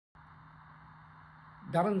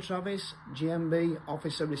Darran Travis, GMB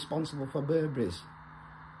Officer responsible for Burberry's.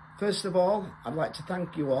 First of all, I'd like to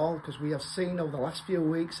thank you all because we have seen over the last few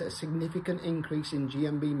weeks a significant increase in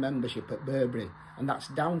GMB membership at Burberry, and that's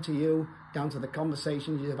down to you, down to the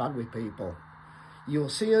conversations you've had with people. You'll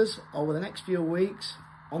see us over the next few weeks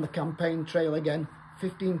on the campaign trail again,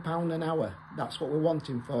 £15 an hour. That's what we're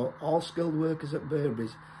wanting for all skilled workers at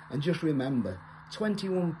Burberry's. And just remember,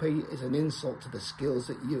 21p is an insult to the skills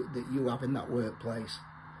that you have in that workplace.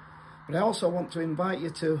 But I also want to invite you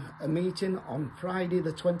to a meeting on Friday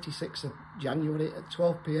the 26th of January at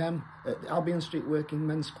 12 p.m. at the Albion Street Working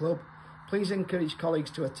Men's Club. Please encourage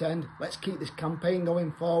colleagues to attend. Let's keep this campaign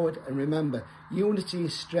going forward, and remember, unity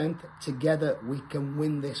is strength. Together we can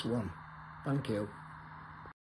win this one. Thank you.